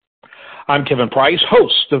I'm Kevin Price,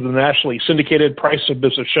 host of the nationally syndicated Price of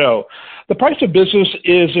Business show. The Price of Business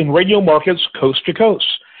is in radio markets coast to coast,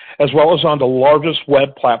 as well as on the largest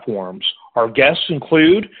web platforms. Our guests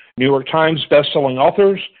include New York Times bestselling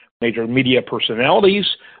authors, major media personalities,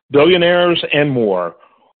 billionaires, and more.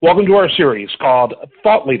 Welcome to our series called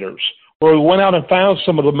Thought Leaders, where we went out and found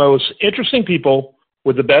some of the most interesting people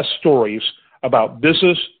with the best stories about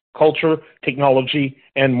business, culture, technology,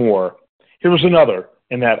 and more. Here's another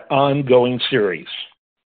in that ongoing series.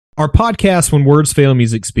 Our podcast, When Words Fail,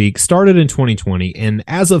 Music Speaks, started in 2020, and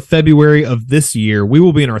as of February of this year, we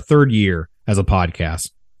will be in our third year as a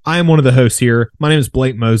podcast. I am one of the hosts here. My name is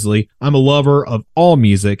Blake Mosley. I'm a lover of all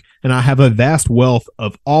music, and I have a vast wealth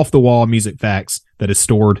of off-the-wall music facts that is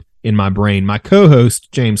stored in my brain. My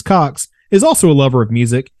co-host, James Cox, is also a lover of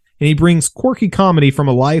music, and he brings quirky comedy from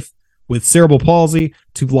a life with cerebral palsy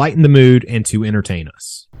to lighten the mood and to entertain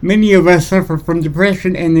us. Many of us suffer from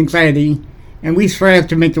depression and anxiety, and we strive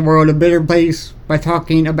to make the world a better place by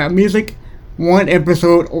talking about music, one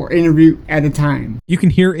episode or interview at a time. You can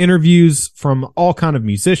hear interviews from all kinds of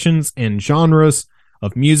musicians and genres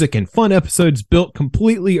of music and fun episodes built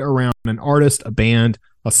completely around an artist, a band,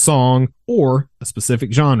 a song, or a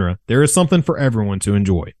specific genre. There is something for everyone to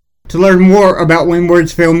enjoy. To learn more about When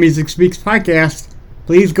Words Fail Music Speaks podcast,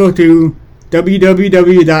 please go to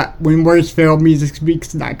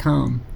www.whenwordsfailmusicspeaks.com.